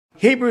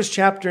Hebrews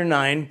chapter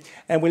 9,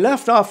 and we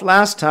left off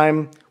last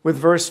time with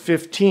verse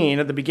 15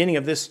 at the beginning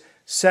of this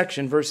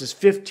section, verses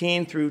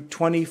 15 through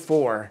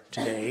 24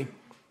 today.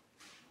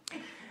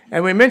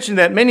 And we mentioned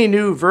that many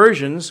new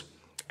versions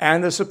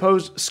and the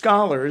supposed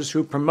scholars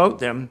who promote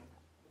them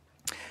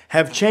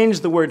have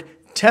changed the word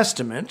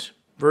testament,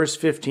 verse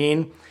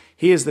 15,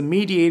 he is the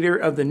mediator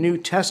of the New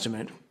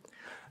Testament,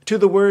 to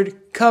the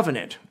word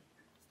covenant.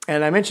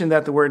 And I mentioned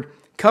that the word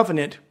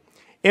covenant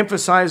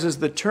emphasizes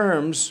the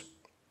terms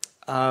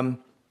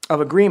of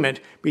agreement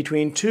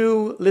between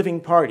two living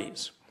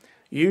parties.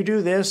 You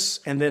do this,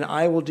 and then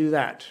I will do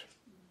that.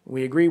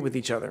 We agree with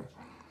each other.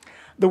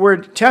 The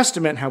word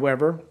testament,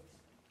 however,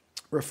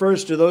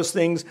 refers to those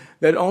things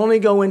that only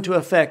go into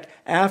effect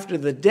after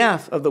the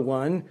death of the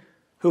one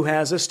who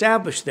has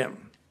established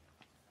them.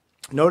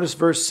 Notice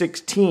verse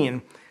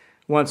 16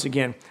 once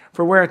again.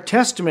 For where a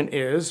testament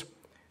is,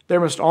 there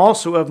must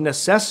also of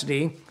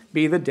necessity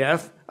be the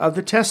death of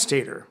the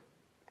testator.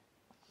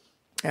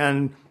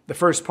 And the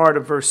first part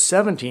of verse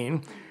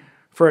 17,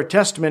 for a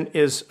testament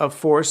is of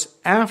force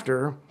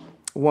after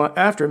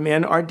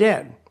men are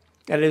dead.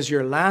 That is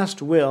your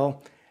last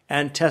will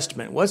and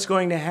testament. What's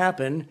going to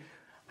happen?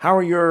 How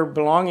are your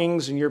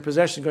belongings and your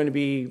possessions going to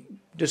be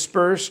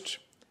dispersed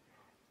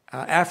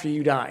after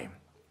you die?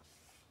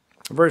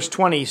 Verse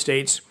 20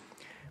 states,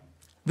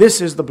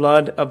 this is the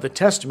blood of the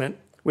testament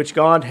which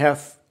God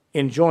hath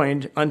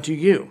enjoined unto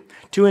you.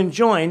 To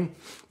enjoin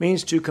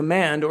means to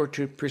command or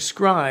to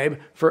prescribe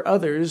for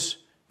others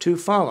to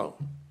follow.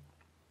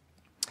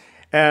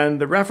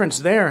 And the reference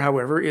there,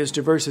 however, is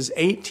to verses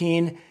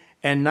 18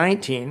 and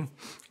 19,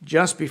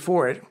 just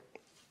before it,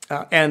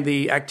 and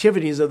the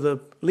activities of the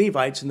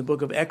Levites in the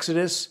book of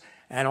Exodus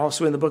and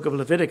also in the book of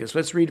Leviticus.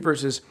 Let's read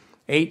verses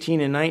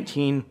 18 and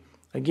 19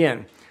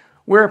 again.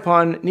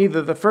 Whereupon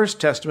neither the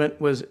first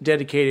testament was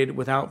dedicated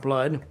without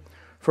blood,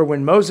 for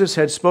when Moses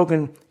had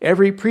spoken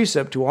every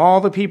precept to all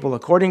the people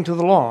according to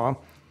the law,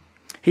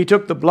 he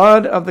took the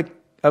blood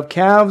of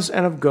calves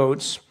and of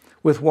goats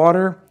with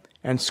water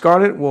and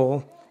scarlet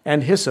wool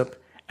and hyssop,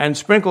 and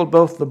sprinkled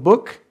both the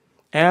book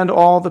and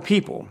all the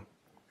people.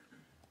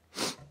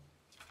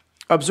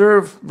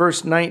 Observe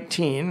verse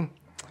 19.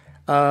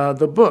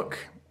 The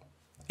book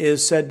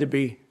is said to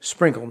be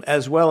sprinkled,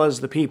 as well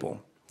as the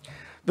people.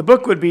 The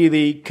book would be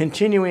the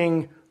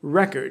continuing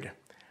record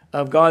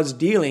of God's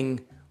dealing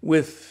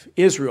with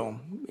Israel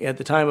at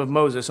the time of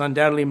Moses.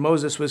 Undoubtedly,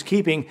 Moses was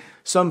keeping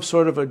some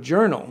sort of a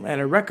journal and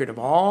a record of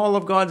all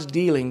of God's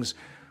dealings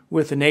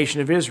with the nation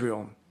of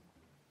Israel.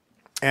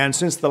 And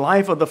since the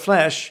life of the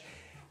flesh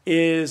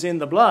is in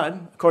the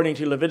blood, according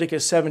to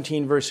Leviticus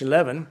 17, verse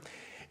 11,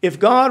 if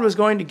God was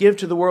going to give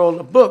to the world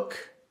a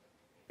book,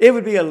 it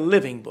would be a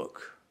living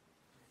book.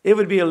 It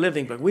would be a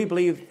living book. We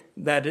believe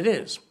that it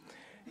is.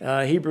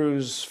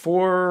 Hebrews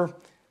 4,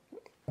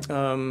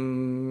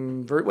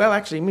 well,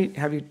 actually, let me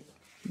have you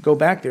go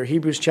back there.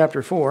 Hebrews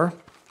chapter 4.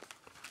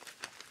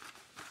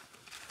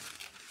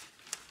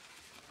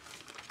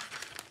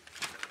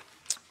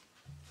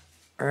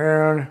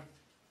 And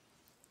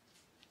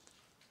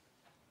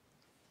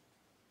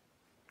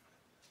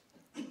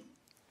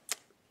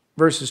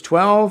verses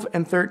 12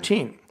 and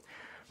 13.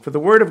 For the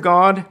word of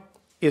God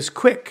is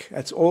quick.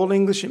 That's Old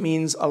English. It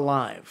means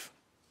alive.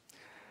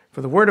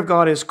 For the word of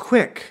God is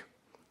quick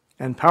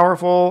and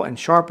powerful and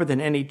sharper than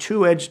any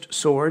two-edged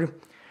sword,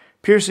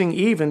 piercing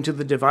even to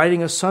the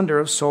dividing asunder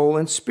of soul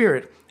and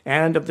spirit,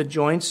 and of the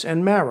joints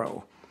and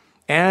marrow,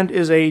 and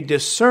is a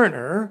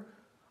discerner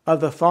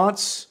of the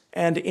thoughts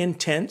and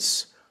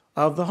intents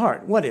of the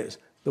heart. What is?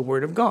 The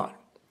word of God.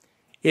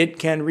 It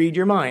can read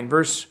your mind.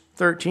 Verse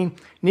 13,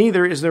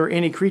 neither is there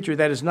any creature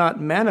that is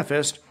not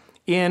manifest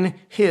in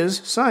his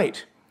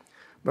sight,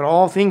 but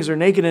all things are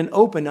naked and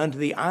open unto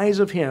the eyes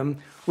of him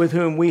with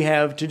whom we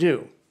have to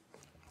do.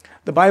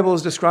 The Bible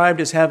is described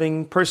as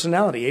having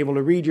personality, able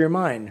to read your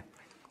mind.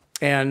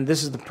 And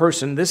this is the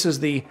person, this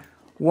is the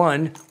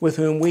one with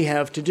whom we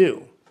have to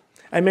do.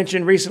 I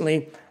mentioned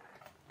recently,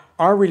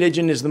 our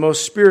religion is the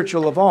most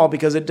spiritual of all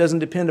because it doesn't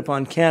depend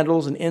upon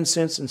candles and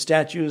incense and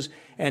statues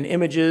and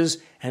images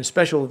and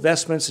special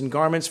vestments and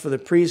garments for the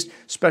priest,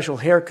 special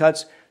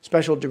haircuts,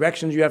 special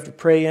directions you have to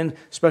pray in,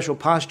 special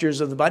postures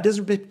of the body.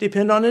 It doesn't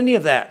depend on any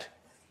of that.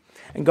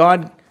 And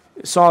God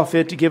saw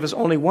fit to give us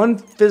only one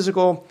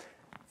physical,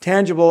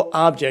 tangible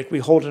object we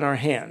hold in our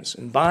hands,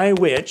 and by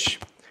which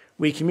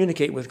we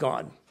communicate with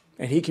God,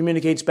 and he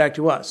communicates back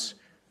to us.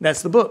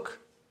 That's the book,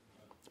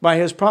 by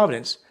his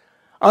providence.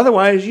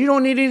 Otherwise, you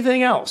don't need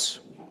anything else.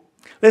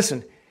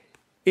 Listen,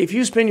 if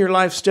you spend your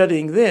life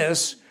studying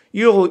this,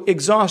 you'll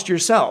exhaust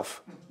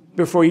yourself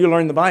before you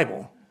learn the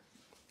Bible.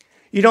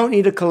 You don't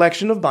need a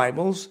collection of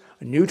Bibles,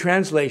 new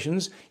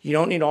translations. You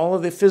don't need all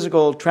of the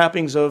physical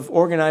trappings of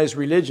organized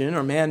religion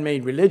or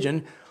man-made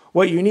religion.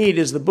 What you need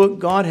is the book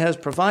God has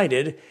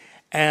provided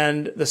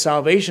and the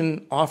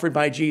salvation offered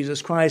by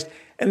Jesus Christ.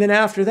 And then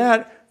after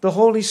that, the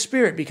Holy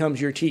Spirit becomes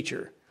your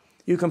teacher.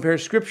 You compare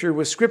Scripture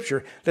with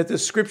Scripture. Let the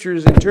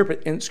Scriptures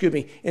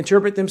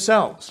interpret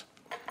themselves.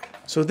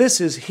 So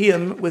this is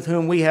him with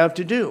whom we have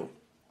to do.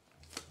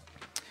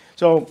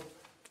 So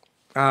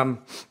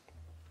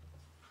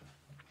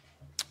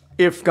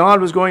If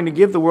God was going to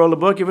give the world a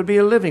book, it would be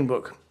a living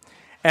book.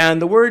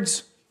 And the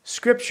words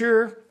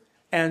scripture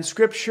and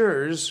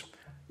scriptures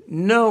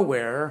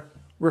nowhere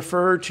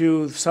refer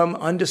to some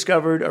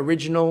undiscovered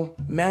original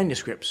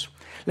manuscripts.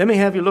 Let me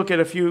have you look at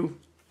a few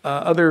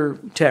other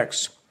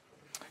texts.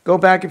 Go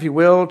back, if you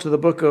will, to the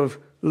book of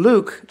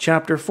Luke,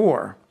 chapter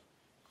 4.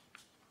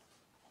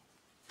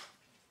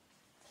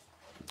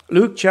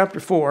 Luke, chapter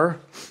 4.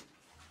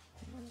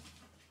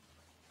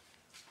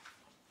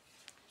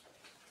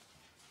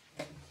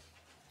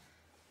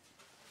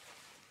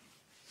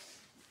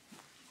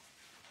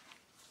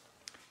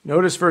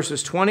 Notice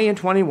verses 20 and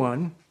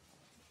 21.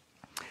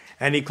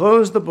 And he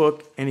closed the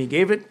book, and he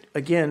gave it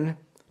again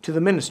to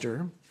the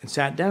minister, and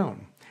sat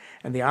down.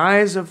 And the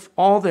eyes of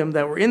all them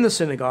that were in the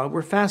synagogue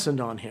were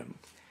fastened on him.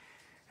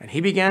 And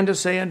he began to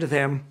say unto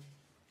them,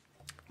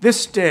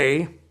 This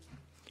day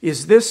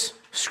is this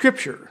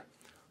scripture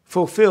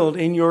fulfilled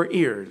in your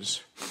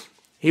ears.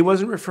 He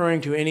wasn't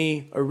referring to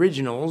any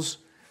originals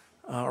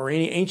or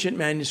any ancient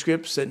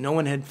manuscripts that no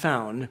one had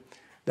found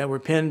that were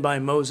penned by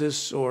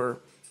Moses or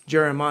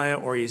Jeremiah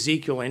or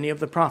Ezekiel, any of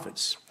the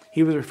prophets.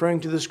 He was referring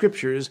to the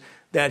scriptures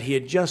that he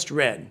had just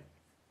read.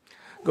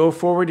 Go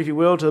forward, if you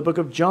will, to the book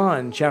of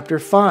John, chapter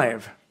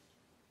 5.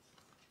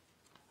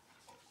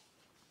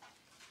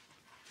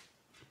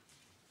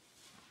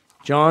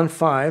 John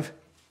 5.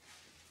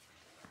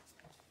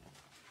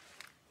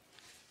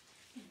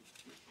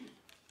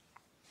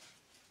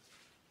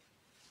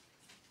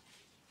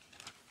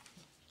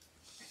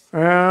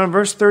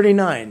 Verse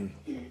 39.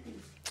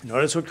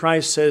 Notice what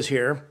Christ says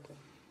here.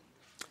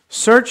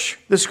 Search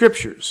the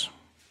scriptures,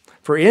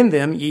 for in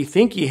them ye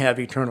think ye have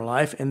eternal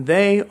life, and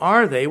they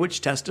are they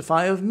which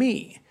testify of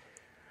me.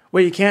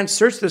 Well, you can't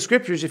search the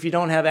scriptures if you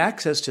don't have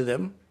access to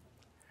them.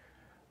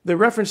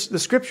 The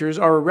scriptures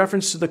are a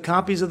reference to the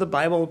copies of the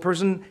Bible a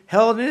person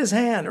held in his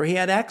hand or he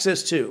had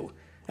access to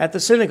at the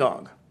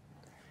synagogue.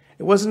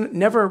 It wasn't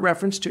never a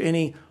reference to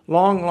any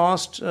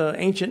long-lost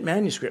ancient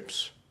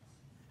manuscripts.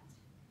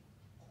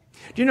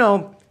 Do you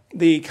know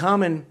the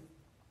common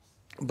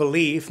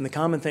belief and the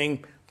common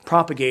thing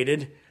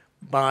propagated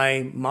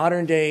by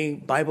modern-day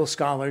Bible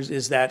scholars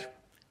is that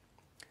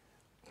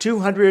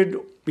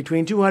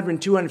between 200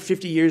 and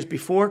 250 years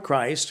before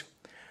Christ,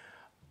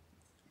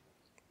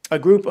 a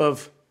group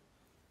of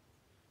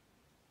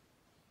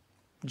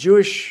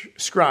Jewish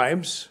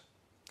scribes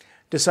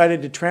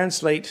decided to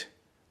translate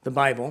the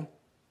Bible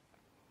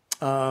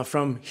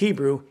from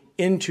Hebrew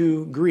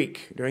into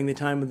Greek during the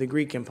time of the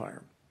Greek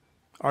Empire,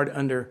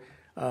 under,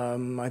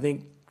 I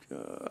think,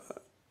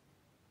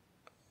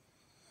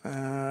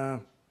 I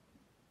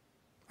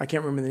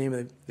can't remember the name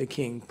of the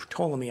king,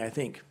 Ptolemy, I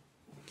think.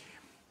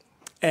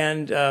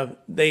 And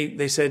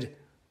they said,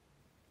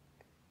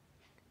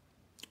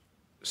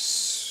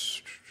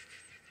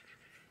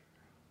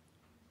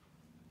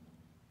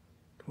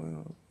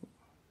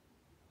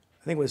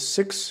 I think it was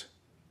six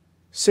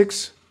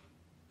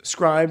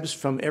scribes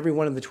from every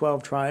one of the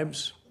 12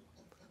 tribes,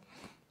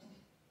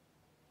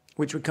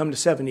 which would come to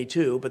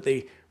 72, but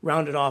they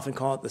rounded off and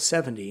call it the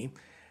 70.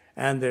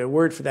 And the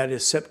word for that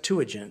is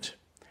Septuagint.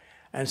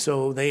 And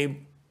so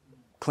they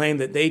claim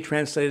that they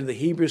translated the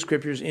Hebrew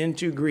scriptures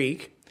into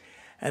Greek,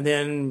 and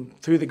then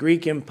through the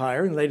Greek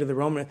Empire and later the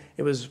Roman,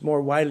 it was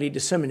more widely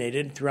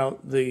disseminated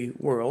throughout the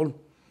world.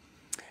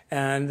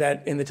 And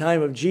that in the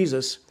time of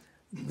Jesus,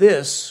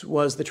 this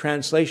was the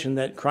translation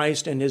that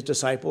Christ and his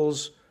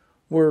disciples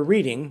were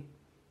reading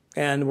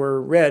and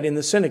were read in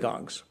the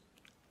synagogues,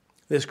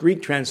 this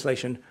Greek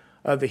translation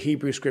of the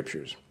Hebrew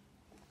scriptures.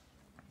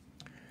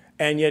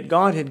 And yet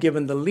God had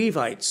given the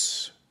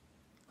Levites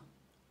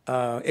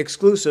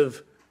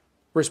exclusive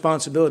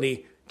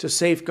responsibility to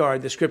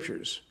safeguard the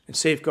scriptures and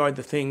safeguard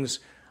the things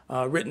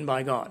written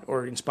by God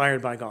or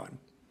inspired by God.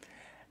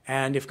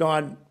 And if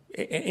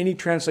any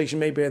translation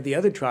made by the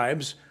other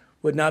tribes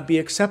would not be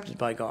accepted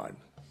by God.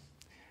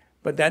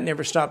 But that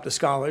never stopped the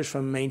scholars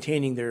from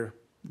maintaining their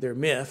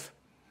myth.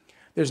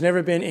 There's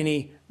never been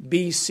any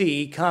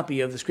BC copy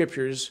of the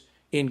scriptures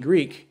in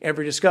Greek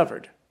ever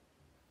discovered.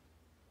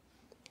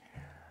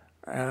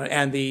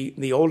 And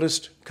the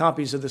oldest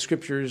copies of the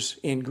scriptures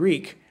in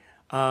Greek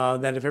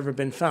that have ever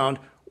been found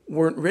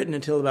weren't written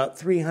until about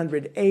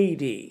 300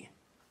 AD.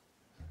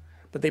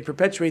 But they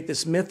perpetuate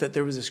this myth that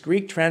there was this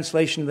Greek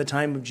translation of the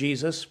time of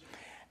Jesus,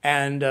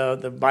 and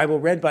the Bible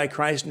read by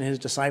Christ and his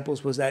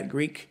disciples was that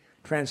Greek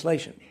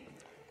translation.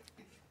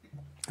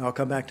 I'll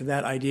come back to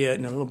that idea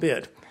in a little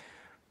bit.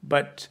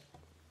 But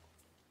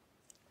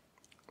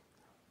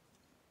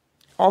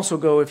also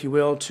go, if you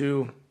will,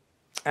 to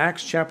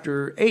Acts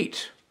chapter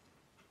 8.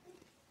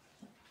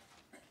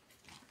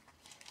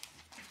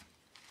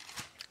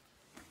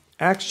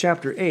 Acts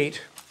chapter 8,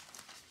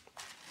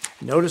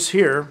 notice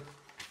here,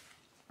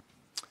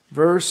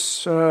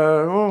 verses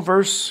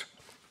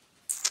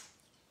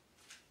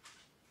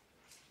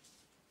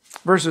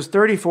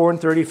 34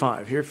 and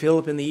 35. Here,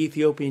 Philip and the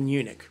Ethiopian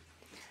eunuch.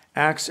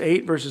 Acts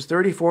 8, verses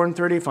 34 and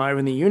 35.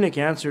 And the eunuch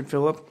answered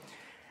Philip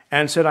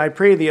and said, I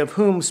pray thee, of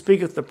whom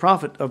speaketh the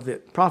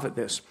prophet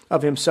this?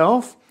 Of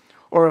himself,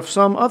 or of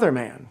some other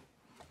man?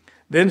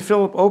 Then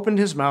Philip opened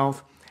his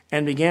mouth,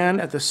 and began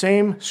at the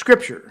same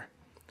scripture,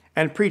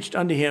 and preached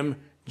unto him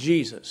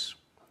Jesus.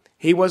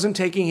 He wasn't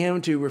taking him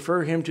to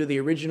refer him to the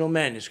original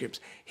manuscripts.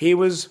 He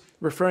was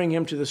referring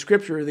him to the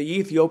scripture the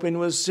Ethiopian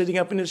was sitting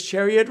up in his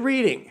chariot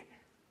reading.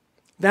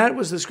 That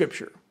was the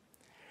scripture.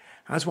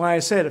 That's why I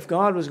said if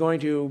God was going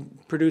to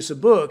produce a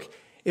book,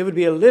 it would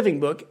be a living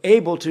book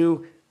able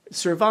to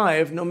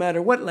survive no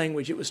matter what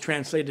language it was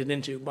translated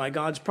into by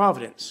God's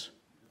providence.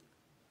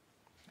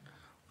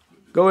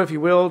 Go, if you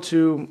will,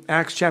 to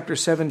Acts chapter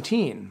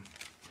 17.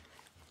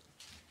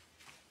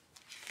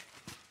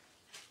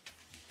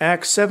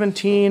 Acts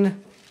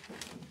 17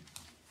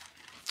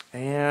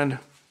 and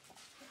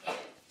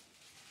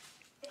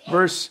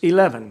verse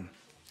 11.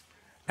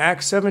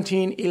 Acts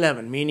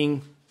 17:11,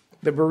 meaning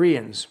the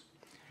Bereans.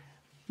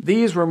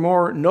 These were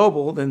more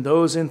noble than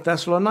those in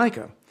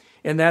Thessalonica,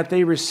 in that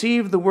they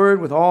received the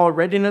word with all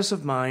readiness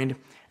of mind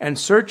and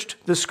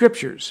searched the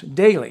scriptures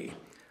daily,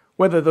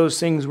 whether those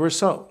things were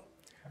so.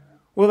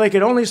 Well, they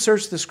could only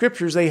search the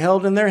scriptures they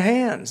held in their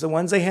hands, the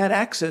ones they had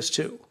access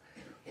to.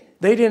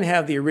 They didn't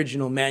have the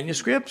original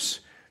manuscripts.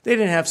 They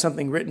didn't have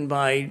something written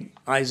by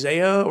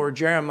Isaiah or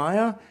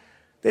Jeremiah.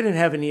 They didn't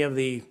have any of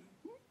the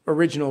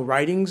original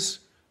writings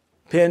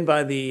penned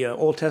by the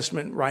Old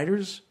Testament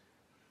writers.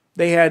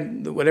 They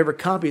had whatever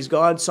copies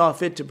God saw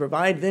fit to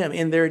provide them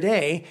in their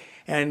day,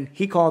 and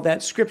he called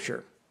that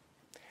scripture.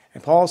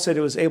 And Paul said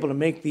it was able to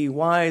make thee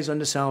wise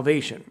unto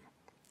salvation.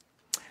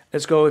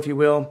 Let's go, if you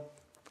will,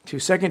 to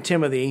 2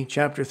 Timothy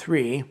chapter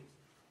 3.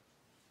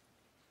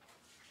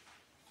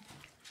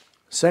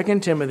 2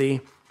 Timothy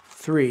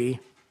 3.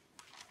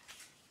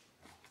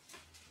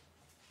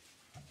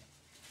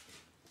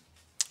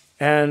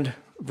 And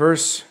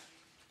verse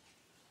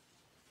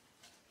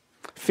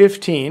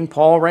 15,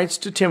 Paul writes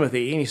to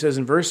Timothy, and he says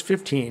in verse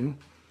 15,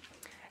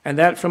 and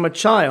that from a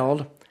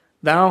child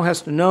thou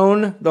hast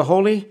known the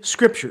holy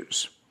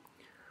scriptures,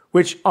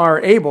 which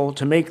are able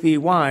to make thee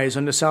wise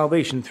unto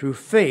salvation through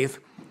faith,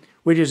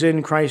 which is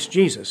in Christ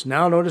Jesus.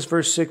 Now notice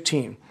verse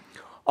 16.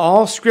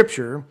 All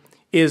scripture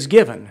is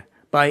given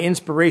by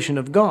inspiration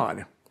of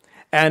God,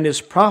 and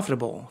is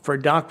profitable for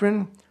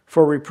doctrine,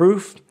 for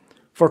reproof,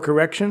 for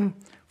correction,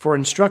 for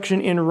instruction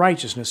in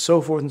righteousness,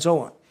 so forth and so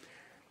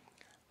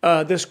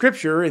on. The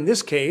scripture, in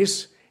this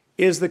case,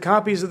 is the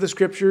copies of the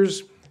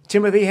scriptures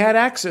Timothy had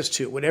access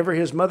to. Whatever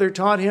his mother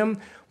taught him,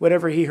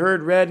 whatever he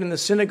heard read in the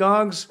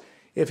synagogues,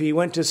 if he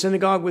went to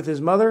synagogue with his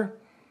mother,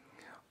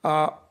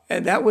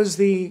 and that was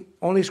the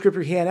only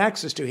scripture he had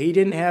access to. He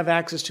didn't have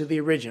access to the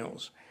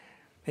originals.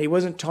 He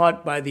wasn't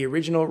taught by the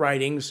original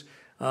writings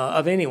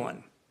of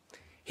anyone.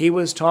 He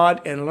was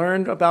taught and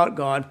learned about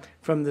God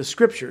from the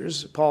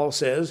scriptures, Paul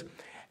says,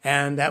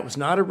 and that was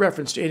not a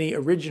reference to any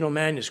original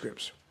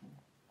manuscripts.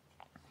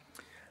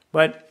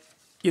 But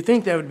you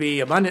think that would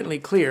be abundantly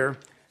clear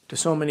to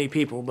so many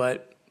people,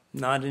 but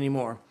not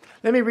anymore.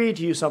 Let me read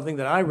to you something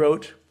that I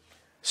wrote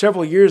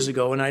several years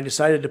ago, and I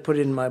decided to put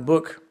it in my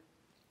book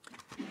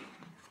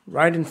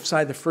right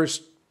inside the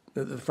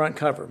front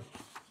cover.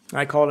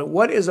 I called it,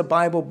 What is a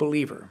Bible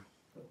Believer?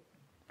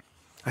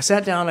 I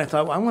sat down and I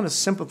thought, well, I want to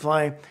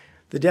simplify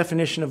the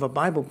definition of a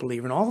Bible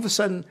believer. And all of a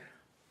sudden,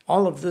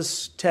 all of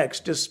this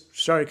text just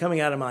started coming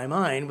out of my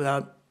mind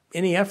without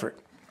any effort.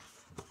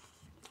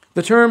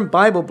 The term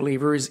Bible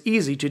believer is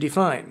easy to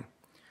define.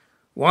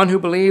 One who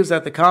believes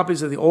that the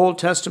copies of the Old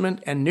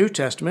Testament and New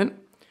Testament,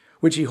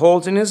 which he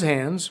holds in his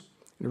hands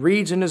and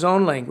reads in his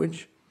own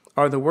language,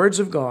 are the words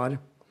of God,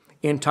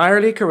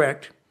 entirely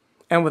correct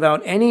and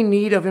without any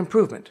need of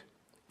improvement,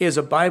 is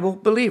a Bible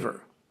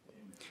believer.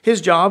 His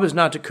job is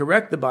not to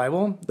correct the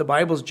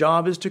Bible's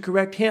job is to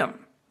correct him.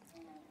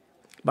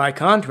 By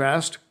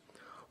contrast,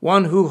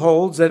 one who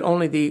holds that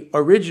only the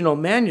original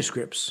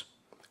manuscripts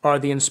are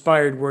the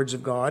inspired words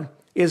of God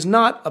is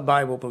not a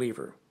Bible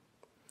believer.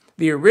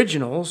 The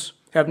originals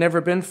have never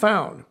been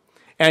found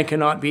and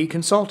cannot be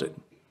consulted.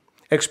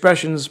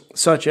 Expressions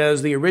such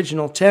as the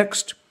original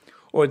text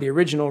or the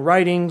original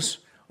writings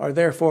are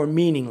therefore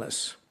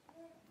meaningless.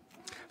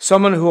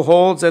 Someone who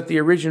holds that the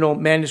original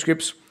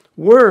manuscripts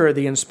were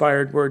the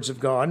inspired words of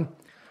God,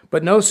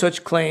 but no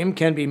such claim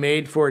can be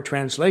made for a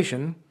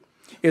translation,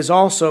 is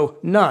also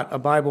not a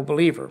Bible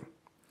believer.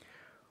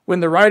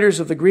 When the writers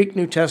of the Greek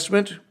New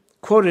Testament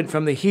quoted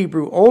from the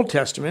Hebrew Old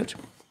Testament,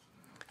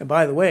 and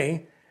by the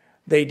way,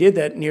 they did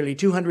that nearly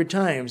 200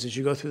 times as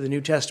you go through the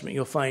New Testament.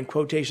 You'll find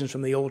quotations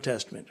from the Old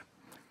Testament.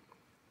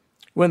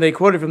 When they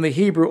quoted from the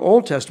Hebrew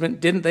Old Testament,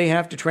 didn't they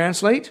have to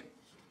translate?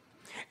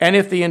 And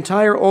if the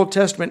entire Old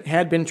Testament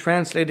had been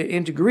translated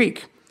into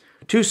Greek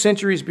 2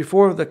 centuries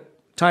before the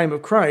time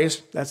of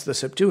Christ, that's the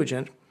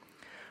Septuagint,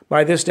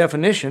 by this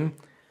definition,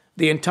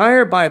 the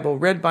entire Bible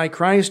read by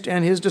Christ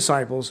and his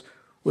disciples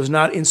was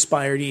not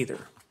inspired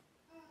either.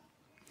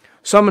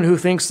 Someone who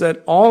thinks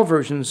that all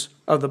versions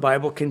of the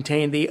Bible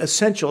contain the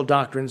essential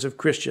doctrines of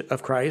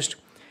Christ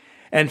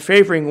and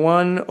favoring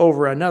one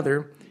over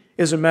another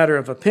is a matter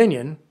of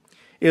opinion,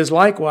 is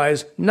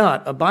likewise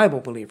not a Bible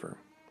believer.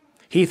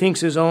 He thinks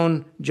his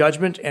own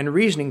judgment and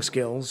reasoning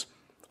skills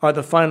are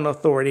the final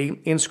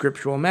authority in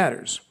scriptural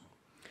matters.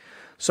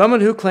 Someone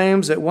who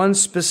claims that one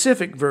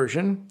specific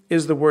version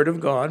is the Word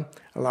of God,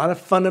 a lot of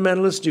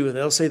fundamentalists do.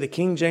 They'll say the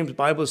King James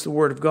Bible is the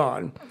Word of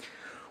God,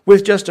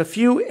 with just a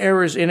few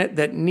errors in it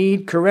that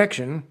need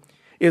correction,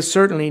 is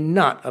certainly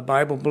not a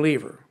Bible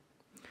believer.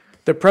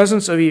 The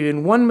presence of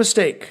even one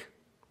mistake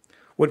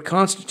would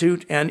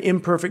constitute an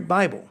imperfect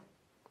Bible.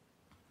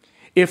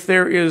 If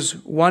there is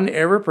one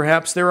error,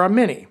 perhaps there are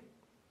many.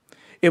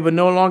 It would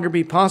no longer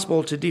be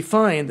possible to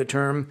define the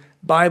term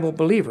Bible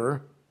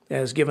believer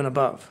as given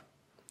above.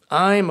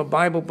 I'm a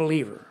Bible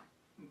believer.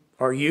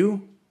 Are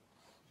you?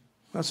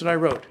 That's what I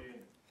wrote.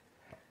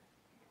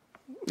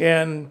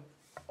 And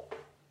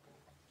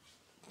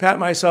pat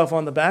myself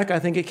on the back. I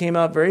think it came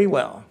out very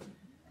well.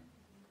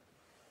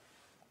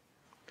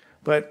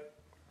 But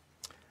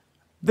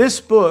this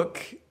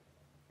book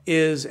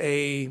is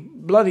a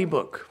bloody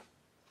book.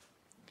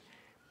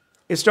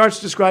 It starts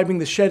describing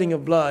the shedding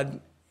of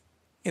blood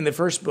in the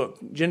first book,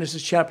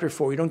 Genesis chapter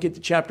 4. You don't get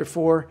to chapter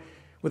 4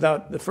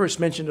 without the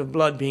first mention of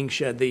blood being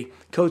shed, the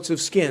coats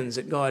of skins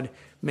that God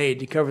made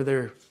to cover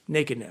their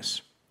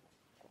nakedness.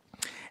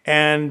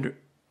 And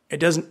it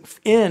doesn't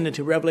end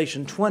until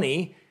Revelation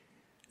 20,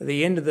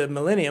 the end of the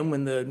millennium,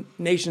 when the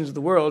nations of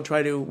the world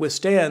try to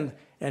withstand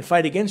and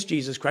fight against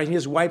Jesus Christ. He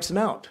just wipes them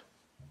out.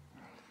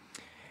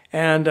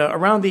 And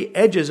around the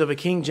edges of a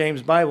King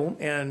James Bible,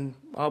 and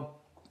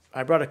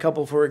I brought a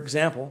couple for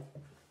example.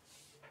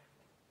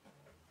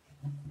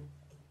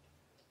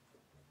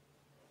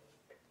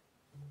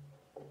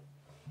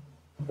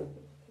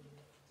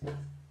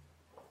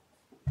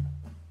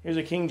 Here's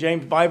a King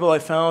James Bible I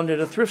found at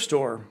a thrift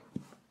store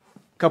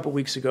a couple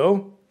weeks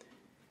ago.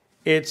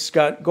 It's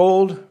got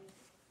gold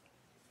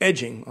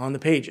edging on the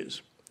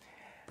pages.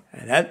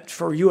 And that,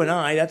 for you and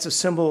I, that's a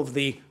symbol of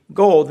the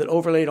gold that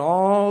overlaid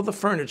all the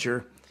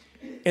furniture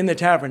in the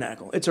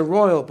tabernacle. It's a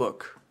royal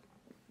book.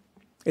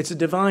 It's a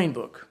divine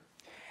book.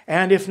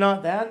 And if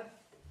not that,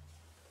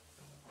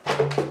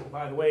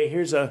 by the way,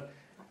 here's a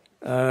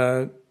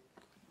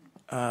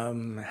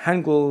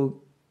Hangul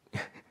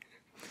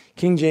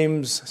King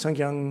James,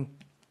 Sankyang,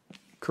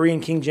 Korean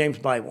King James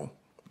Bible.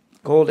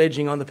 Gold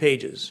edging on the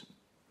pages,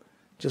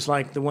 just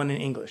like the one in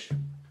English.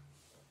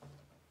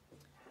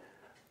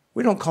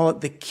 We don't call it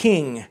the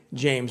King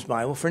James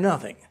Bible for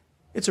nothing.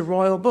 It's a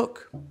royal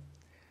book.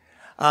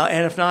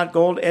 And if not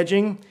gold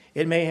edging,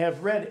 it may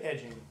have red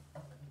edging.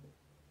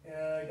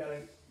 I got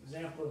an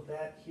example of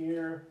that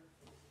here.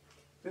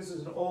 This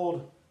is an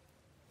old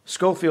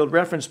Schofield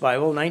Reference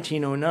Bible,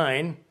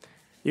 1909.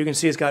 You can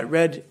see it's got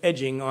red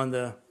edging on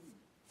the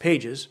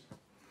pages.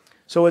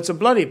 So it's a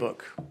bloody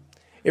book.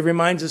 It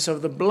reminds us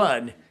of the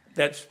blood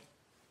that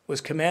was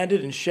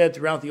commanded and shed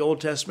throughout the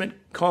Old Testament,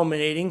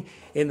 culminating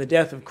in the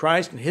death of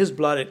Christ and his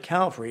blood at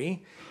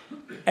Calvary,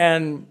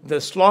 and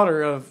the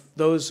slaughter of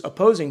those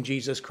opposing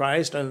Jesus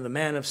Christ under the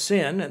man of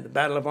sin and the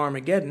Battle of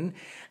Armageddon,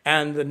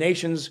 and the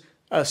nations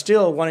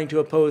still wanting to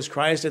oppose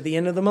Christ at the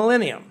end of the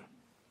millennium.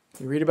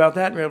 You read about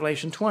that in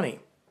Revelation 20.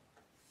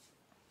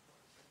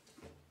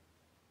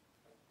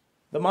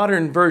 The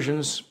modern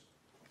versions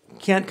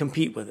can't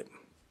compete with it.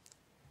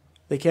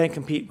 They can't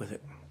compete with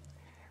it.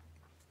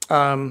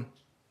 Turn,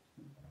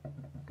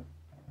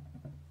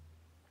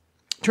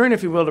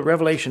 if you will, to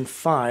Revelation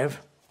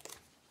 5.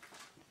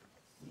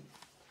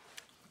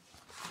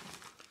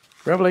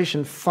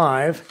 Revelation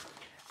 5,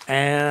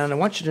 and I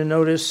want you to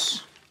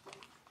notice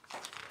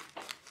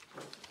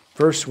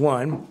verse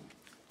 1.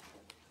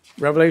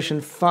 Revelation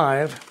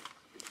 5,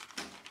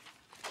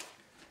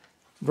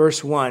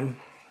 verse 1.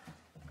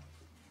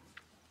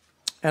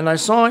 And I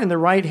saw in the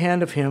right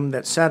hand of him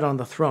that sat on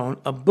the throne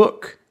a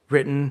book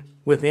written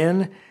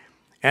within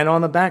and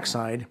on the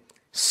backside,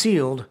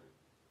 sealed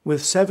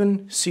with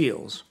 7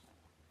 seals.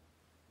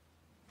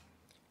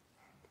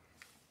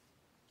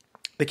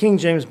 The King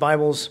James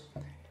Bibles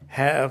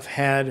have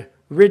had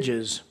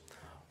ridges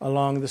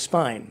along the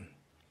spine,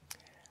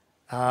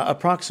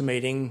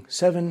 approximating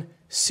 7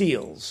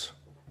 seals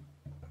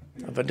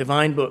of a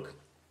divine book.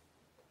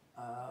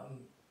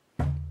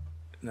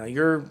 Now,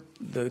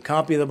 the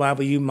copy of the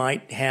Bible you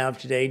might have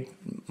today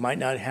might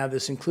not have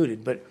this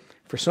included, but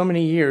for so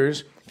many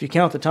years, if you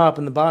count the top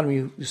and the bottom,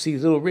 you see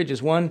little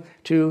ridges. 1,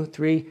 2,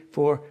 3,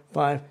 4,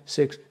 5,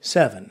 6,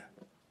 7.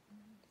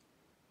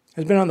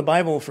 It's been on the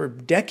Bible for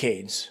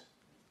decades.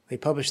 They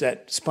published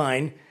that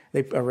spine,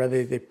 they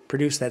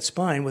produced that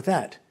spine with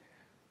that.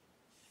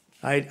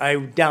 I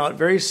doubt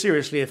very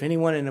seriously if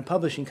anyone in a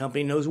publishing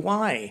company knows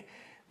why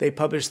they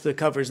publish the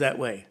covers that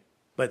way,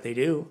 but they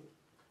do.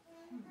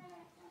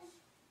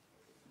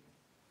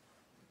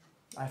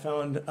 I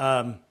found,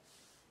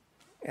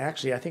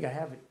 actually, I think I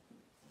have it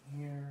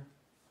here.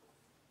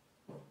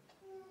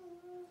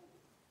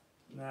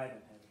 No, I don't have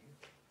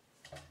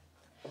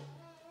it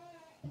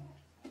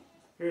here.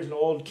 Here's an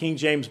old King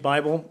James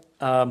Bible,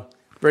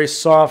 very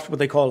soft, what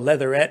they call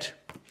leatherette,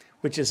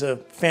 which is a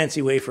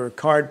fancy way for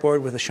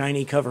cardboard with a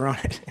shiny cover on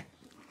it.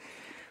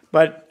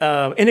 But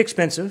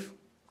inexpensive,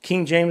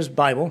 King James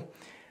Bible.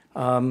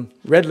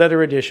 red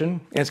letter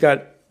edition, and it's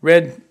got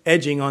red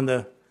edging on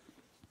the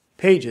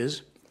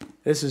pages.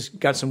 This has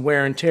got some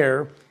wear and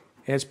tear.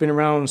 And it's been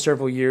around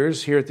several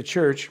years here at the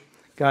church.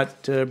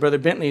 Got Brother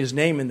Bentley's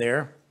name in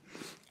there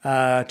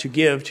to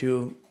give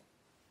to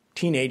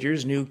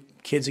teenagers, new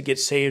kids that get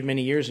saved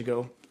many years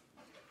ago.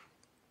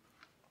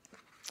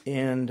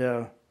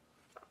 And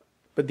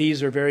but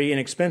these are very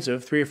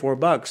inexpensive, $3 or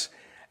 $4,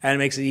 and it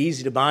makes it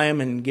easy to buy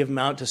them and give them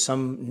out to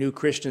some new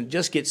Christian that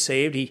just gets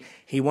saved.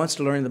 He wants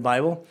to learn the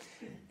Bible,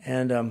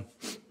 and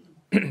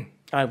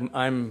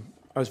I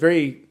was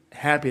very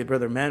happy that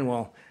Brother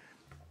Manuel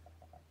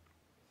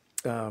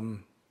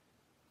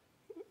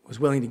was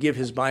willing to give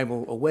his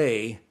Bible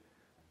away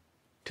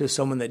to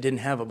someone that didn't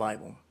have a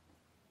Bible.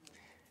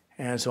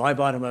 And so I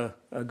bought him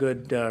a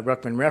good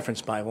Ruckman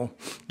Reference Bible.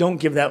 Don't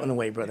give that one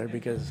away, brother,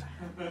 because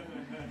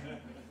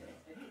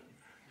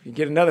if you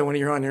get another one,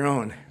 you're on your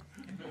own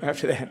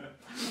after that.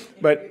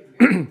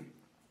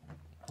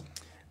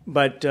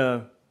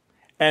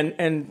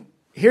 And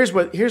here's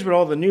what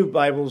all the new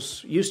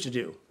Bibles used to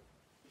do.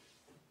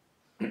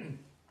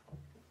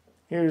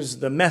 Here's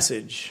The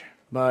Message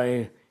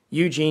by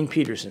Eugene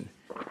Peterson.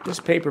 This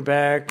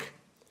paperback,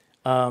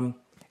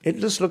 it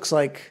just looks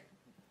like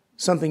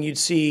something you'd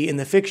see in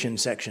the fiction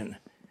section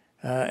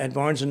at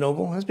Barnes &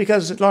 Noble. That's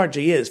because it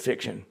largely is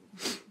fiction.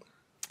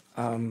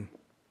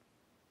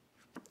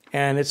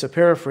 And it's a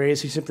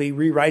paraphrase. He simply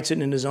rewrites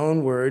it in his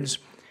own words.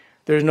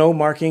 There's no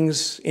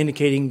markings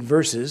indicating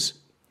verses.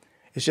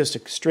 It's just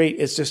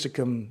a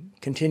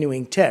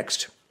continuing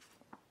text.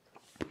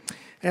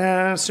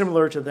 And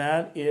similar to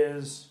that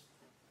is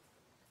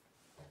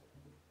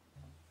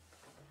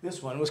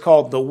this one. It was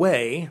called The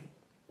Way.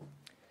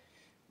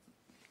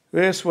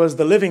 This was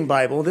the Living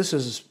Bible.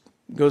 This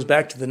goes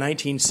back to the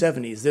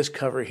 1970s, this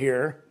cover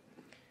here.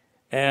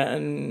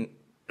 And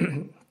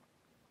you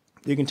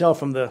can tell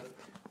from the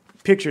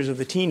pictures of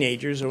the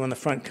teenagers on the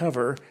front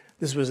cover,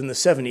 this was in the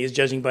 70s,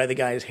 judging by the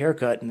guy's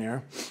haircut in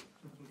there.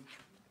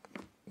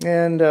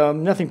 And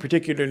nothing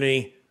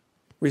particularly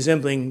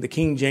resembling the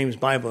King James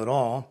Bible at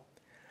all.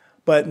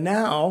 But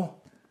now,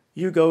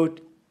 you go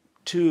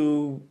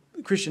to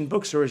Christian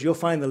bookstores, you'll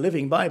find the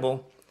Living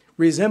Bible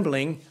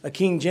resembling a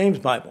King James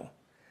Bible.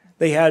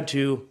 They had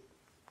to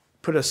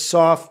put a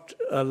soft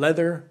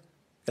leather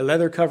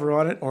cover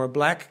on it or a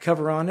black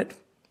cover on it,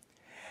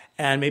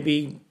 and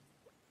maybe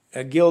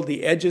gild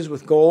the edges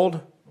with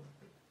gold,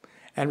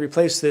 and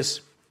replace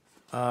this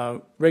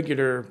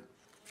regular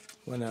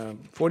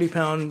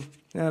 40-pound,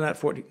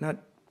 not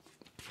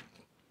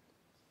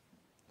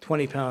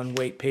 20-pound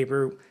weight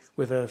paper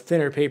with a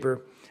thinner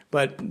paper,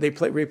 but they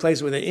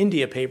replace it with an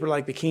India paper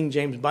like the King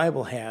James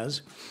Bible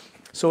has,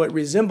 so it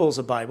resembles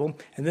a Bible,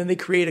 and then they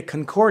create a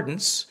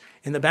concordance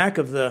in the back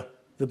of the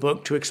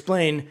book to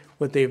explain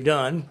what they've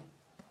done.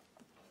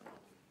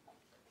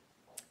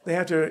 They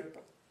have to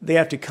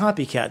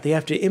copycat. They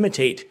have to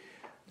imitate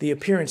the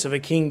appearance of a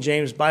King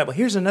James Bible.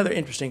 Here's another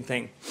interesting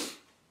thing.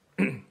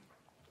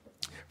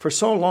 For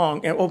so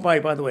long, and by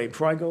the way,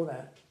 before I go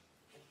that,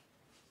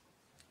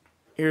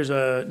 here's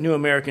a New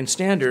American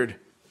Standard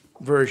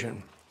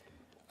version,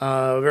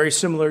 very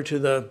similar to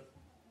the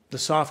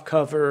soft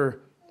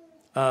cover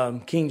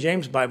King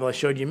James Bible I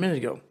showed you a minute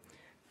ago.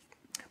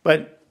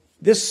 But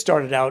this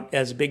started out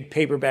as a big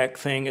paperback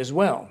thing as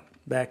well,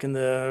 back in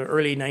the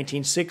early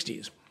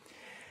 1960s.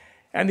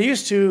 And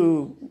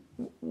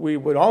we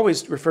would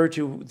always refer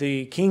to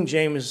the King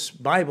James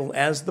Bible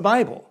as the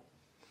Bible.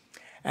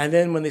 And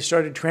then when they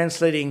started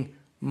translating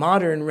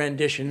modern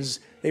renditions,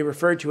 they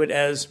referred to it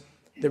as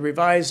the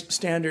Revised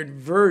Standard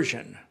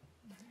Version,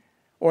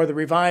 or the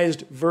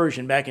Revised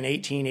Version back in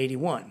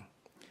 1881.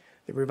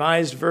 The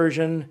Revised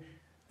Version,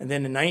 and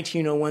then in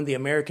 1901, the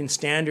American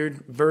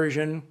Standard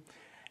Version,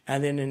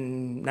 and then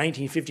in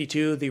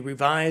 1952, the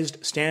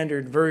Revised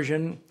Standard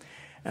Version,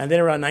 and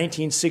then around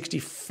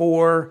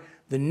 1964,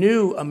 the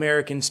New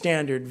American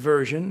Standard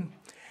Version,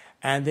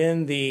 and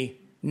then the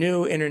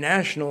New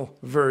International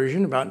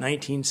Version, about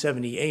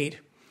 1978.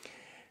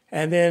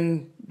 And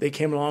then they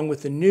came along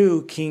with the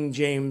New King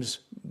James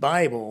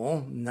Bible,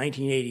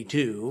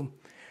 1982.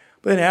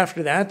 But then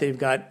after that, they've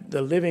got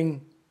the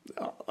Living,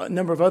 a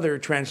number of other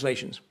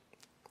translations.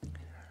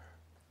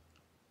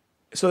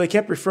 So they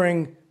kept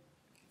referring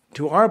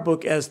to our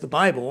book as the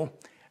Bible,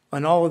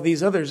 and all of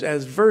these others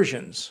as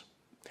versions.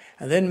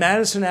 And then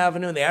Madison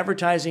Avenue, the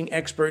advertising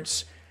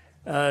experts,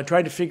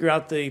 tried to figure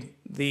out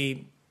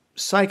the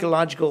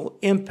psychological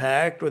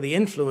impact or the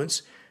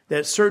influence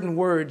that certain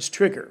words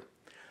trigger.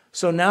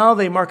 So now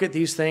they market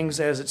these things,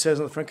 as it says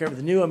on the front cover,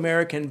 the New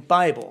American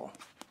Bible.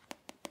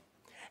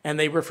 And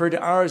they refer to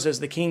ours as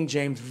the King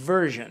James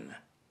Version.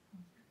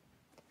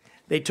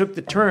 They took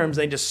the terms,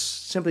 they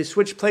just simply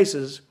switched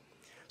places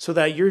so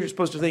that you're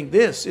supposed to think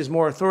this is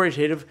more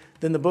authoritative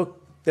than the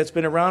book that's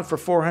been around for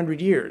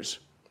 400 years.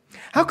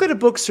 How could a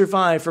book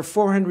survive for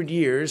 400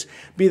 years,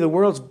 be the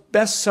world's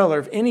bestseller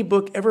of any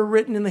book ever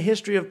written in the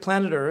history of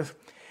planet Earth,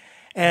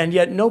 and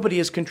yet nobody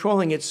is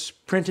controlling its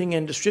printing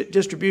and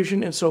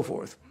distribution and so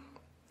forth?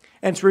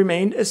 And it's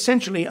remained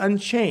essentially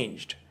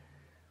unchanged.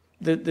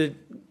 The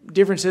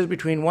differences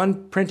between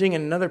one printing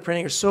and another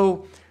printing are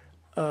so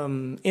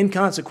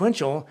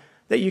inconsequential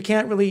that you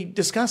can't really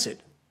discuss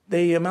it.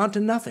 They amount to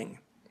nothing.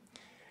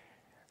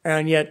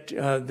 And yet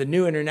the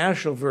New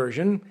International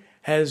Version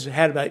has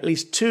had about at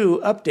least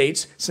 2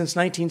 updates since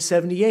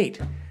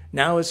 1978.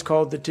 Now it's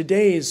called the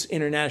Today's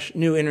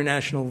New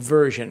International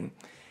Version,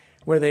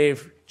 where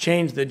they've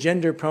changed the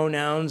gender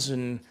pronouns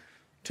and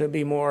to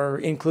be more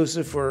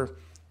inclusive for,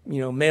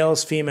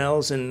 males,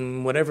 females,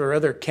 and whatever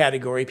other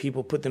category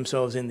people put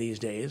themselves in these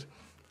days.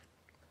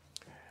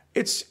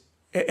 It's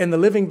in the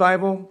Living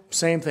Bible,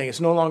 same thing.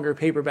 It's no longer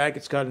paperback.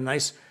 It's got a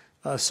nice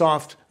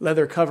soft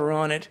leather cover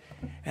on it,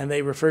 and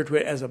they refer to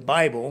it as a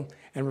Bible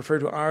and refer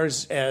to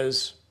ours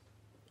as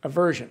a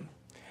version.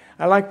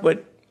 I like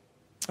what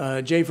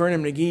J.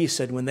 Vernon McGee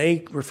said when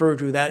they refer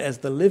to that as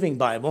the Living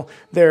Bible.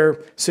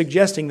 They're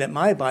suggesting that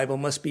my Bible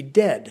must be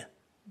dead.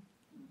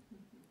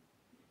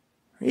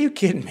 Are you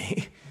kidding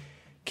me?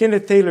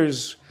 Kenneth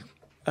Taylor's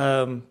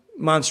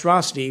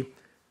monstrosity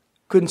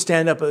couldn't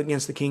stand up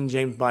against the King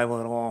James Bible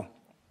at all.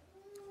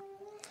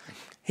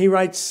 He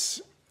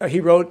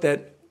wrote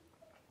that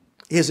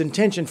his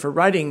intention for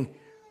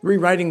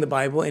rewriting the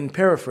Bible in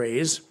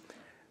paraphrase,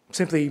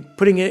 simply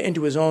putting it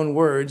into his own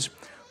words,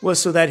 was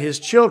so that his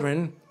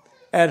children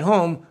at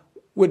home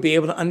would be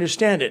able to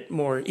understand it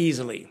more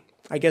easily.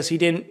 I guess he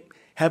didn't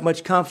have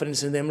much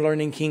confidence in them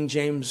learning King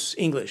James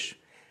English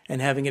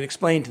and having it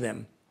explained to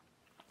them.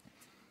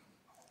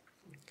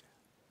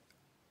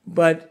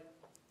 But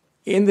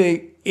in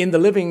the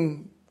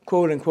living,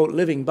 quote-unquote,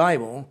 living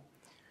Bible,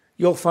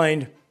 you'll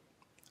find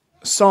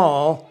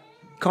Saul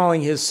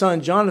calling his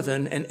son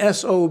Jonathan an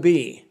SOB.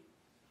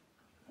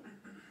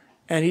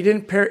 And he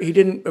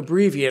didn't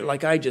abbreviate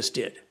like I just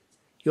did.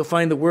 You'll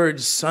find the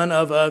words son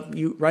of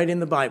right in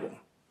the Bible.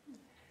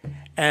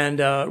 And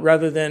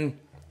rather than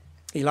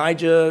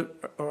Elijah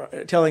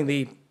telling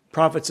the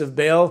prophets of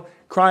Baal,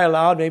 cry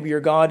aloud, maybe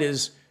your God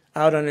is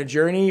out on a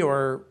journey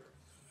or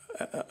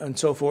and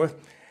so forth,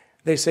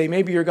 they say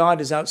maybe your God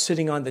is out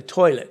sitting on the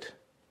toilet.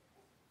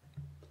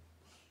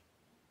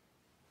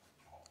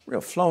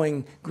 Real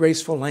flowing,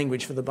 graceful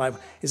language for the Bible.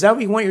 Is that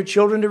what you want your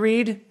children to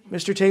read,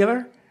 Mr.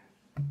 Taylor?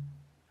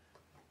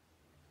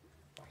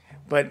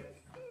 But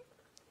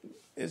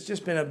it's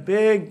just been a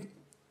big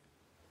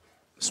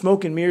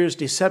smoke and mirrors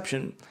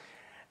deception.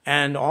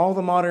 And all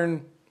the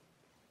modern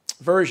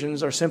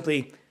versions are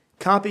simply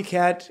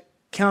copycat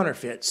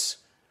counterfeits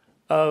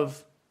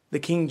of the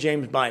King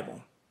James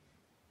Bible.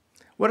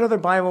 What other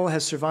Bible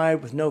has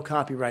survived with no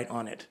copyright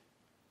on it?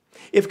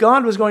 If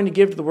God was going to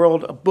give to the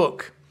world a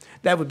book,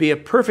 that would be a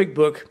perfect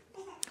book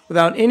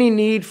without any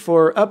need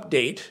for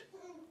update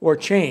or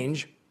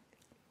change,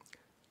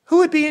 who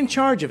would be in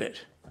charge of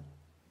it?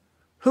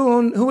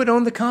 Who would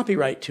own the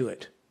copyright to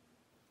it?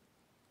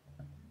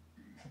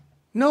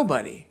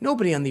 Nobody.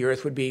 Nobody on the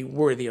earth would be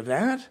worthy of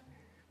that.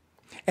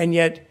 And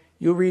yet,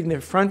 you'll read in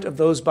the front of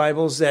those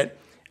Bibles that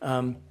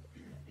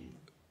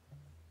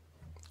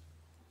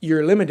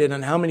you're limited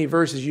on how many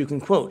verses you can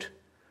quote.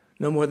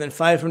 No more than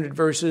 500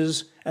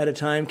 verses at a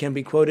time can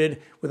be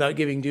quoted without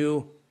giving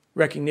due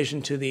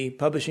recognition to the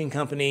publishing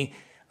company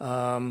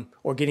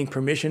or getting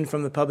permission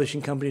from the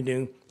publishing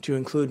company to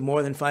include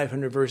more than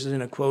 500 verses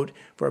in a quote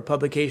for a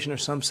publication or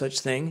some such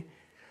thing.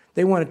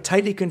 They want to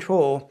tightly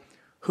control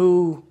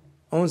who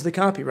owns the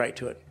copyright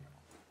to it.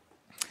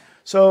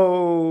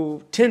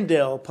 So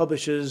Tyndale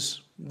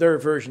publishes their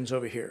versions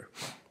over here.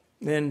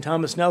 Then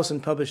Thomas Nelson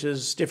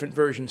publishes different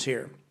versions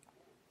here.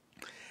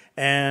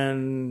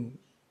 And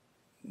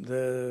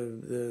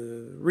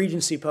the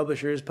Regency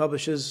Publishers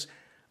publishes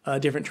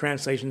different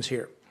translations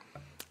here.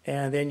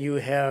 And then you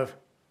have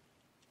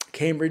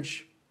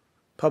Cambridge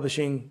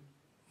publishing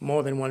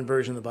more than one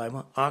version of the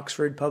Bible,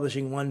 Oxford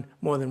publishing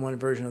more than one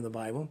version of the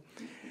Bible.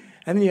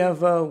 And then you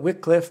have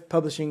Wycliffe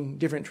publishing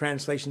different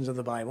translations of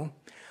the Bible.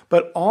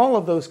 But all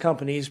of those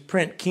companies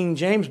print King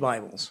James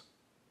Bibles.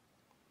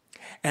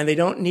 And they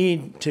don't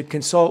need to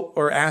consult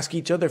or ask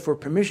each other for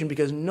permission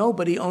because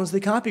nobody owns the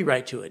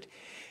copyright to it.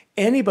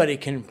 Anybody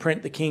can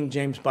print the King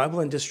James Bible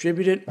and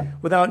distribute it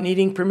without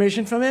needing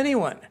permission from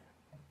anyone.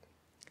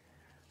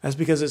 That's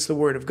because it's the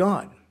Word of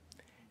God.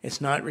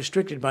 It's not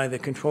restricted by the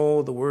control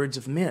of the words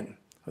of men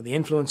or the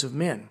influence of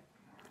men.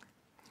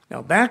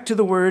 Now back to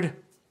the word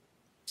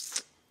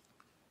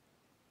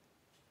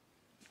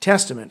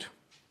testament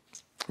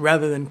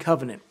rather than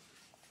covenant.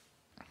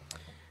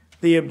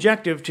 The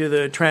objective to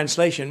the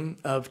translation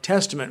of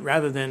testament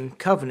rather than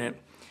covenant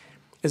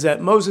is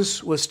that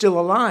Moses was still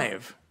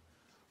alive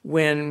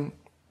when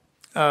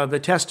the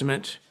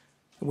testament,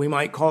 we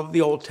might call it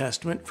the Old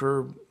Testament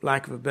for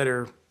lack of a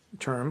better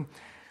term,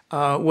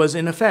 was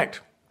in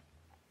effect.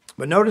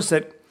 But notice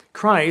that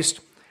Christ,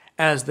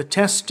 as the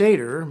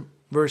testator,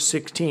 verse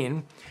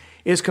 16,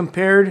 is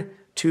compared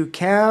to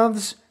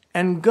calves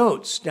and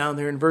goats down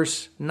there in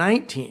verse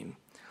 19.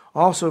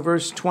 Also,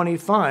 verse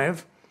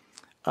 25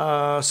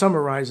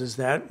 summarizes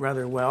that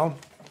rather well.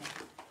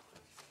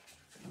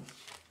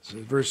 So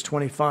verse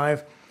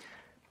 25,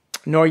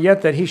 nor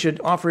yet that he should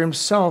offer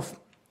himself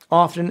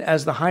often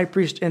as the high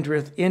priest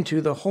entereth into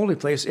the holy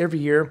place every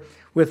year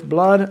with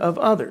blood of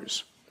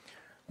others,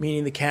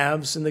 meaning the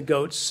calves and the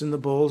goats and the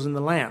bulls and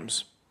the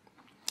lambs.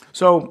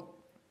 So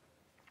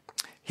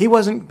he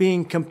wasn't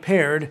being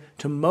compared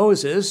to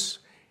Moses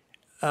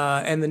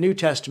and the New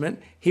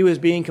Testament. He was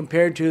being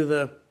compared to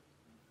the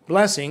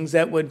blessings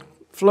that would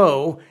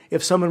flow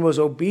if someone was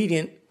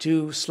obedient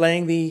to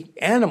slaying the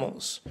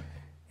animals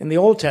in the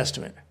Old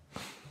Testament.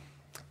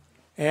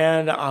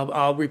 And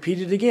I'll repeat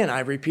it again.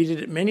 I've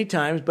repeated it many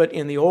times, but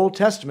in the Old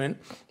Testament,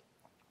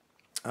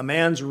 a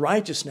man's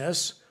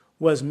righteousness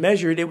was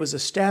measured, it was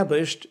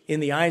established in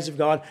the eyes of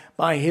God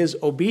by his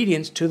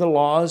obedience to the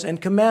laws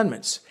and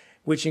commandments,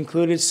 which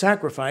included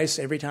sacrifice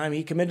every time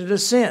he committed a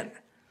sin.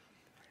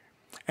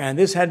 And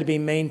this had to be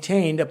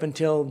maintained up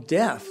until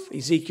death,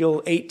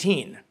 Ezekiel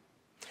 18.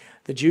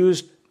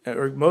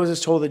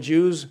 Moses told the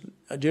Jews,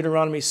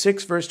 Deuteronomy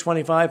 6, verse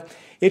 25,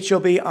 "It shall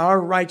be our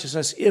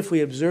righteousness if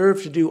we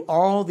observe to do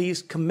all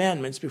these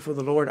commandments before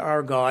the Lord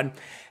our God,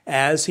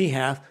 as he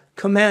hath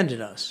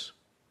commanded us."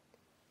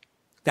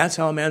 That's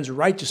how a man's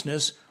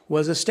righteousness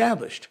was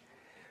established.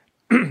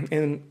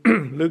 In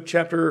Luke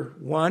chapter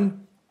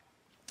 1,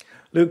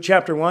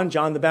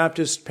 John the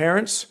Baptist's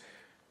parents,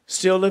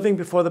 still living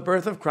before the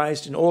birth of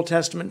Christ in Old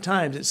Testament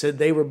times, it said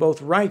they were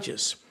both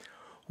righteous,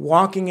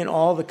 walking in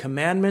all the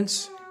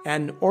commandments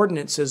and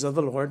ordinances of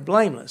the Lord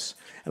blameless.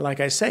 And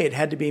like I say, it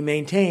had to be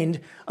maintained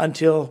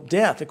until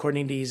death,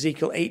 according to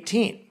Ezekiel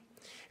 18.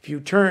 If you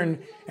turn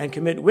and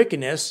commit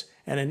wickedness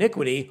and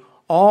iniquity,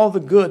 all the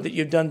good that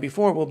you've done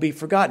before will be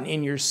forgotten.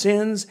 In your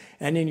sins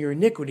and in your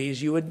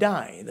iniquities you would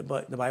die,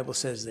 the Bible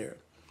says there.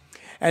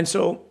 And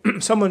so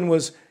someone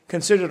was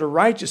considered a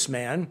righteous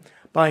man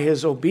by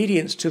his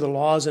obedience to the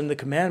laws and the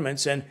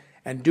commandments and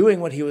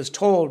doing what he was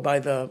told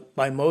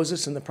by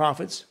Moses and the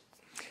prophets.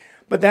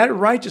 But that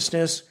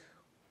righteousness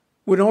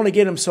would only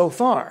get him so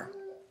far.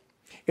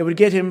 It would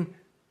get him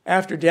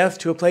after death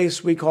to a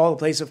place we call the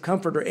place of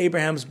comfort, or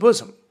Abraham's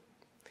bosom.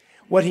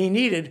 What he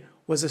needed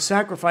was a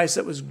sacrifice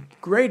that was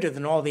greater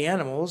than all the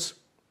animals,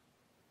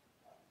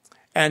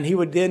 and he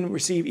would then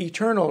receive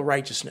eternal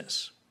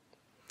righteousness.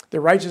 The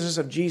righteousness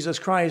of Jesus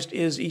Christ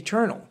is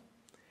eternal.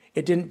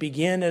 It didn't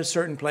begin at a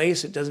certain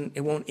place.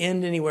 It won't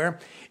end anywhere.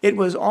 It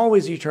was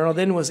always eternal,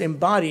 then was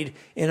embodied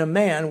in a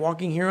man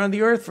walking here on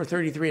the earth for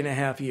 33 and a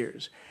half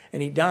years.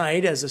 And he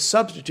died as a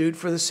substitute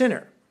for the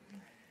sinner.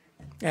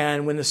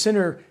 And when the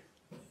sinner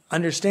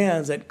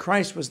understands that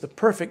Christ was the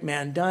perfect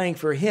man dying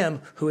for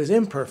him who is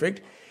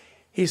imperfect,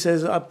 he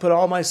says, "I put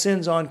all my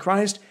sins on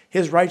Christ.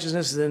 His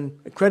righteousness is then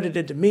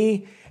accredited to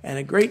me, and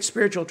a great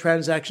spiritual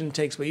transaction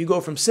takes place." You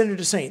go from sinner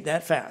to saint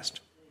that fast.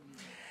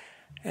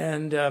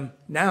 And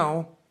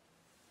now,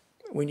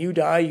 when you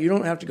die, you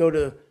don't have to go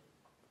to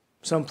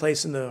some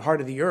place in the heart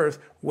of the earth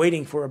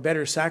waiting for a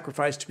better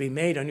sacrifice to be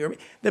made on your...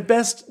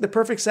 The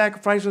perfect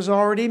sacrifice was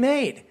already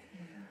made.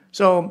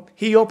 So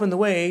he opened the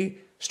way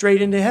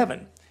straight into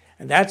heaven.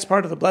 And that's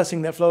part of the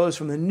blessing that flows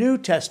from the New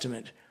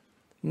Testament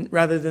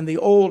rather than the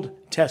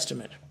Old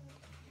Testament.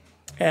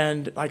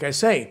 And like I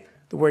say,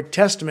 the word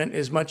testament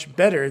is much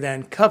better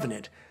than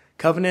covenant.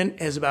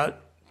 Covenant is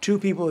about two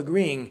people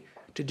agreeing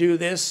to do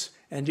this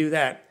and do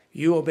that.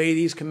 You obey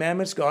these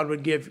commandments, God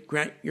would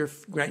grant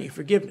you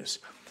forgiveness.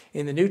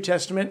 In the New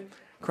Testament,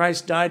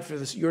 Christ died for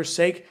your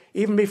sake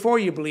even before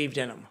you believed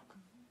in him.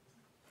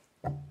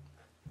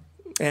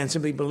 And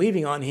simply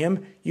believing on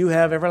him, you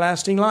have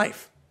everlasting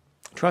life,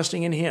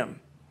 trusting in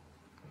him.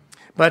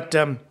 But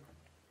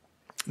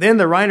then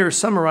the writer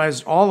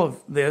summarized all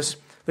of this.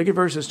 Look at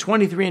verses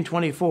 23 and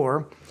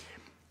 24.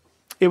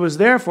 "It was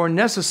therefore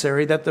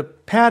necessary that the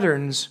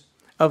patterns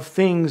of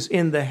things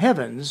in the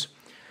heavens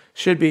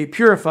should be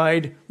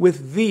purified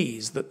with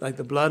these," like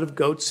the blood of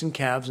goats and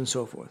calves and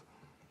so forth.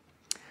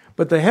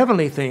 "But the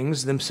heavenly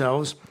things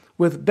themselves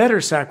with better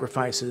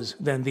sacrifices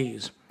than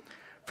these.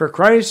 For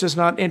Christ has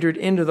not entered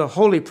into the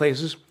holy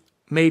places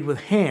made with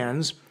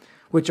hands,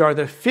 which are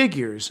the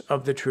figures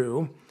of the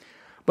true,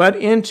 but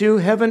into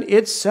heaven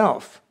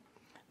itself,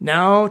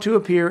 now to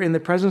appear in the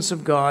presence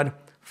of God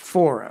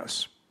for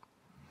us."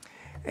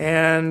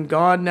 And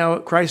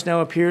Christ now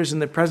appears in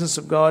the presence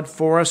of God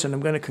for us, and I'm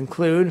going to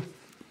conclude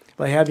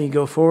by having you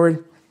go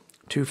forward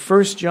to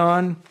 1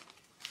 John,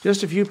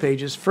 just a few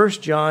pages,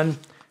 1 John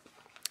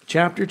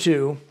chapter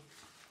 2.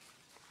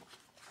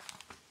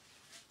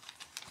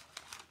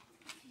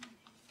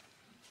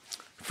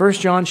 1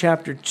 John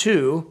chapter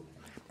 2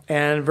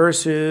 and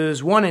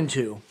verses 1 and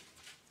 2.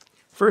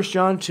 1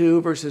 John 2,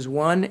 verses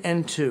 1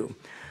 and 2.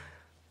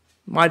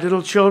 "My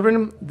little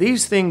children,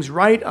 these things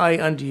write I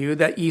unto you,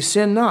 that ye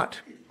sin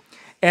not.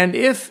 And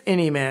if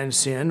any man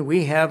sin,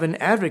 we have an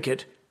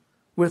advocate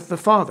with the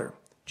Father,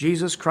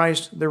 Jesus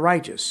Christ the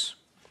righteous.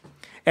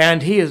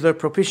 And he is the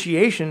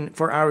propitiation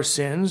for our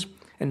sins,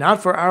 and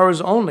not for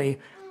ours only,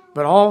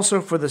 but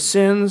also for the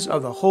sins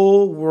of the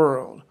whole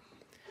world."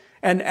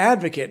 An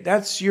advocate,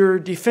 that's your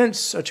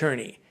defense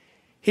attorney.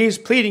 He's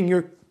pleading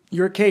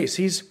your case.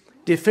 He's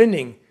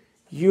defending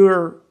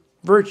your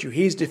virtue.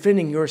 He's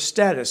defending your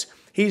status.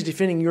 He's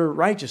defending your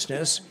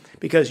righteousness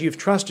because you've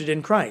trusted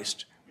in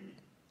Christ.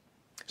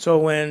 So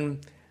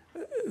when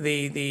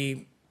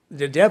the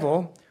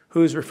devil,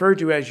 who is referred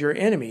to as your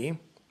enemy,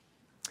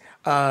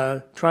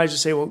 tries to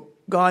say, well,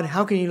 God,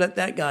 how can you let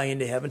that guy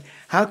into heaven?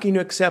 How can you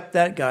accept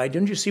that guy?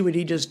 Don't you see what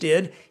he just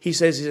did? He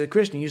says he's a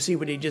Christian. You see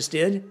what he just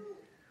did?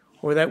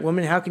 Or that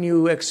woman, how can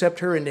you accept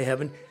her into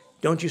heaven?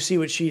 Don't you see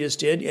what she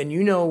just did? And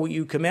you know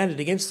you commanded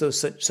against those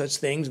such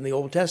things in the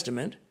Old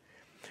Testament.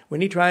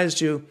 When he tries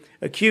to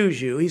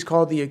accuse you, he's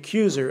called the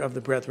accuser of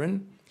the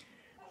brethren.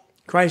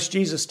 Christ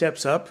Jesus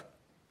steps up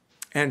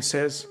and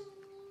says,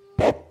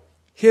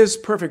 his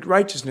perfect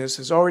righteousness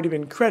has already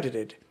been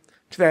credited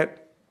to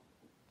that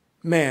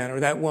man or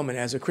that woman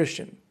as a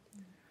Christian,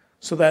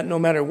 so that no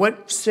matter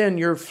what sin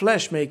your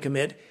flesh may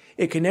commit,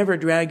 it can never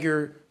drag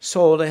your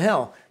soul to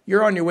hell.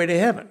 You're on your way to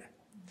heaven.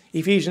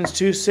 Ephesians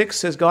 2:6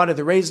 says God hath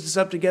raised us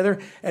up together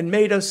and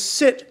made us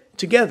sit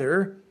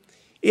together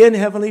in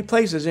heavenly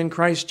places in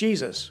Christ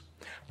Jesus.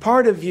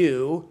 Part of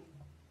you,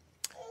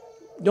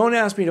 don't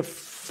ask me to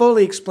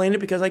fully explain it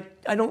because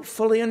I don't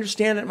fully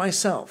understand it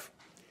myself,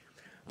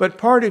 but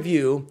part of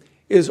you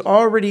is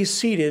already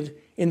seated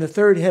in the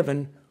third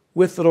heaven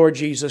with the Lord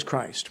Jesus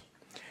Christ.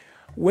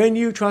 When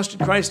you trusted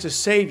Christ to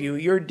save you,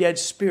 your dead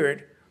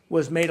spirit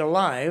was made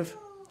alive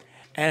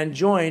and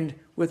joined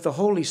with the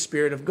Holy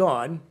Spirit of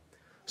God,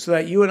 so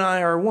that you and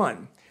I are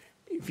one.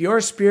 If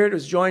your spirit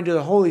was joined to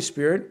the Holy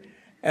Spirit,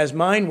 as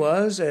mine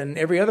was and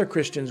every other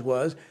Christian's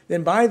was,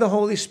 then by the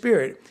Holy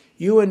Spirit,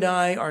 you and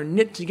I are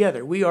knit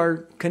together. We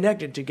are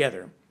connected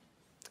together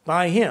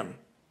by Him.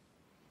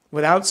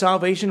 Without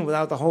salvation,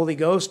 without the Holy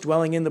Ghost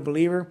dwelling in the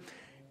believer,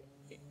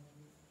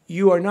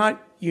 you are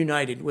not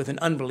united with an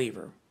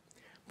unbeliever.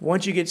 But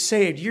once you get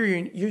saved, you're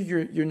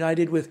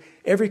united with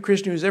every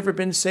Christian who's ever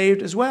been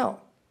saved as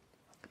well.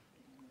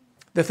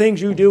 The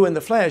things you do in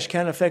the flesh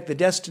can affect the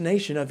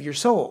destination of your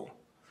soul.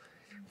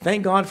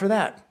 Thank God for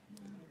that.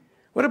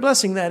 What a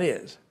blessing that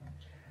is.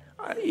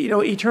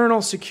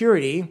 Eternal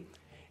security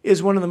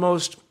is one of the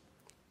most,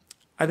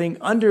 I think,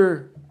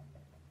 understated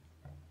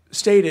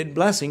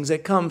blessings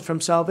that come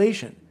from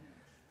salvation.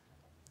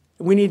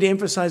 We need to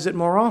emphasize it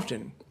more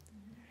often.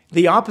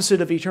 The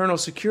opposite of eternal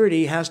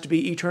security has to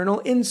be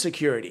eternal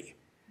insecurity.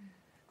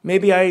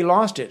 Maybe I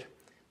lost it.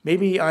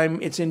 Maybe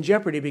it's in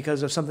jeopardy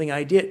because of something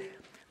I did.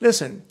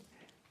 Listen,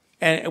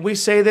 and we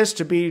say this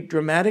to be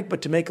dramatic,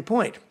 but to make a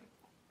point.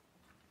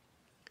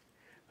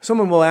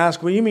 Someone will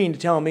ask, well, you mean to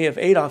tell me if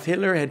Adolf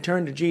Hitler had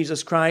turned to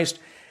Jesus Christ,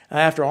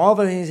 after all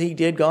the things he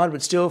did, God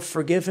would still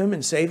forgive him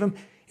and save him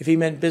if he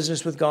meant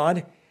business with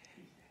God?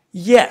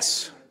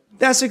 Yes,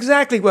 that's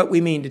exactly what we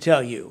mean to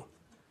tell you.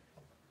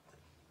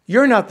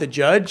 You're not the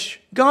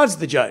judge. God's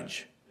the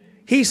judge.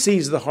 He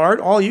sees the heart.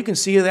 All you can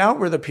see is the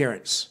outward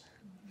appearance.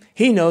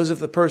 He knows if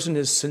the person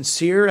is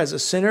sincere as a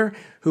sinner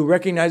who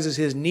recognizes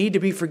his need to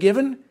be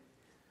forgiven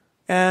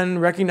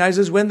and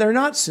recognizes when they're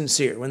not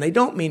sincere, when they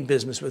don't mean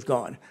business with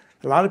God.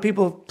 A lot of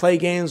people play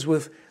games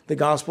with the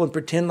gospel and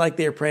pretend like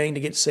they're praying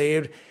to get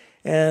saved,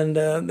 and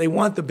they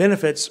want the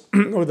benefits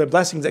or the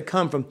blessings that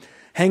come from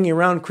hanging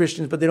around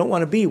Christians, but they don't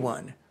want to be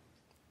one.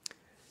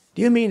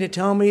 Do you mean to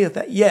tell me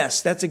that? Yes,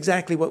 that's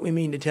exactly what we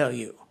mean to tell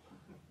you.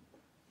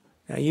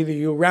 Now, either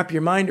you'll wrap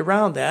your mind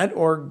around that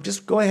or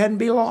just go ahead and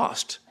be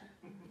lost.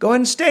 Go ahead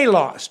and stay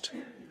lost.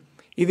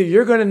 Either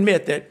you're going to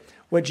admit that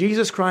what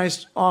Jesus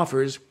Christ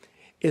offers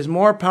is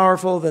more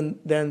powerful than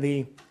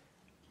the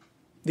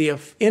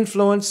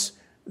influence,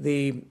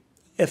 the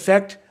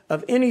effect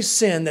of any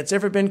sin that's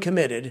ever been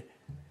committed,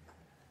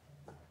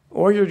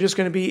 or you're just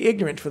going to be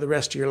ignorant for the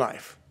rest of your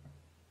life.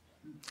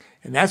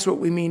 And that's what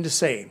we mean to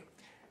say.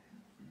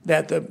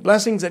 That the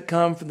blessings that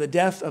come from the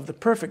death of the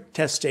perfect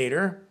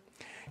testator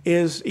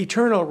is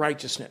eternal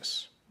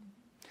righteousness.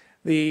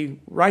 The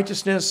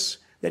righteousness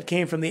that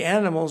came from the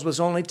animals was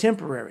only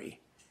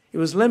temporary. It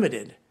was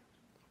limited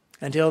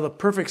until the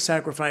perfect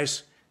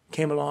sacrifice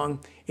came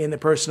along in the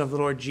person of the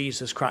Lord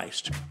Jesus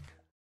Christ.